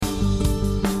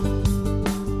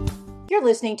You're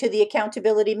listening to the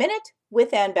Accountability Minute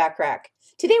with Ann Bachrach.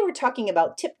 Today we're talking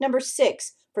about tip number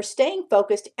 6 for staying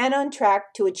focused and on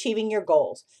track to achieving your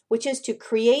goals, which is to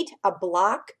create a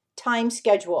block time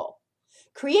schedule.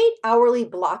 Create hourly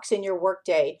blocks in your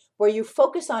workday where you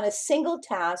focus on a single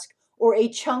task or a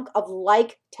chunk of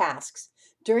like tasks.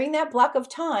 During that block of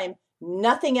time,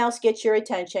 nothing else gets your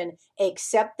attention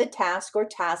except the task or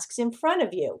tasks in front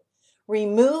of you.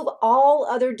 Remove all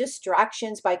other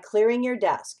distractions by clearing your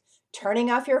desk,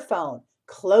 turning off your phone,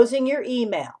 closing your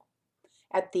email.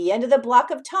 At the end of the block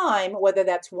of time, whether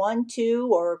that's 1, 2,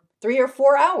 or 3 or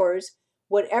 4 hours,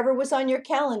 whatever was on your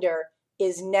calendar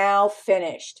is now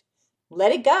finished.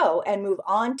 Let it go and move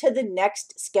on to the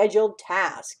next scheduled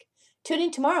task. Tune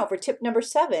in tomorrow for tip number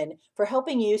 7 for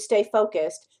helping you stay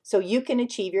focused so you can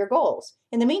achieve your goals.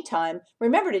 In the meantime,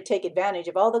 remember to take advantage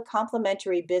of all the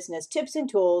complimentary business tips and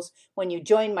tools when you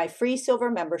join my free silver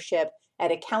membership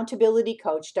at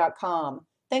accountabilitycoach.com.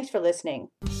 Thanks for listening.